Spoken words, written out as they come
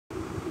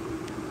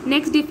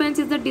Next defense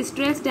is the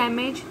distress,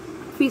 damage,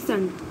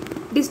 feasant.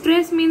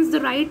 Distress means the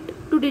right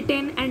to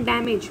detain, and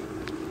damage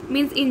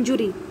means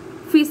injury.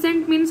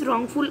 Feasant means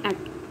wrongful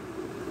act.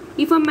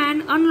 If a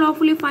man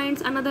unlawfully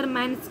finds another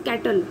man's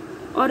cattle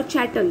or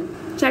chattel,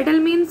 chattel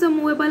means a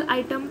movable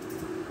item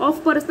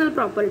of personal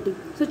property.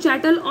 So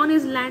chattel on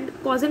his land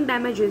causing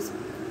damages,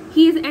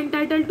 he is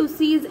entitled to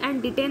seize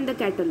and detain the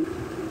cattle.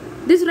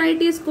 This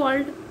right is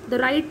called the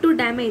right to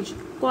damage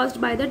caused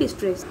by the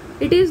distress.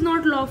 It is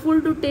not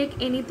lawful to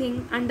take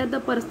anything under the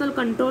personal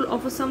control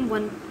of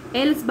someone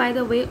else by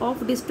the way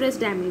of distress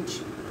damage.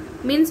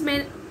 Means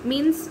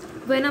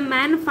when a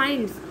man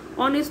finds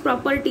on his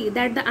property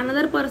that the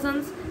another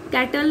person's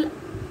cattle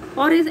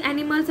or his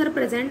animals are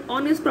present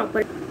on his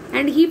property,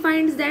 and he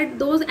finds that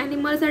those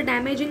animals are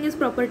damaging his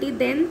property,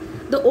 then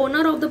the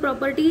owner of the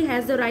property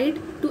has the right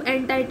to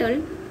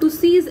entitle to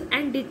seize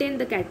and detain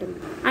the cattle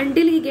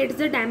until he gets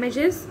the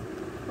damages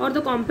or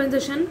the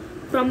compensation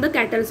from the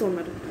cattle's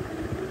owner.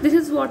 This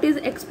is what is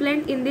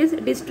explained in this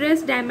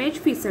distress, damage,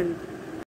 feasant.